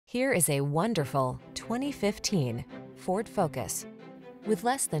Here is a wonderful 2015 Ford Focus. With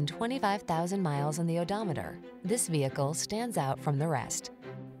less than 25,000 miles on the odometer, this vehicle stands out from the rest.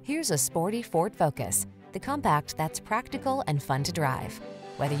 Here's a sporty Ford Focus, the compact that's practical and fun to drive.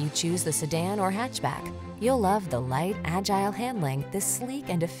 Whether you choose the sedan or hatchback, you'll love the light, agile handling this sleek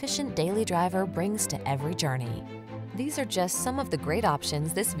and efficient daily driver brings to every journey. These are just some of the great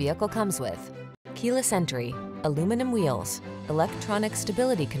options this vehicle comes with: keyless entry, aluminum wheels, electronic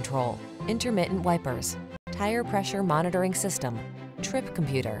stability control, intermittent wipers, tire pressure monitoring system, trip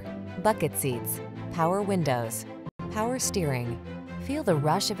computer, bucket seats, power windows, power steering. Feel the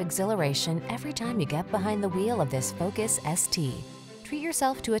rush of exhilaration every time you get behind the wheel of this Focus ST. Treat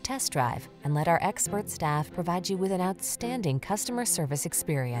yourself to a test drive and let our expert staff provide you with an outstanding customer service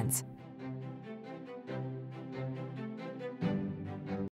experience.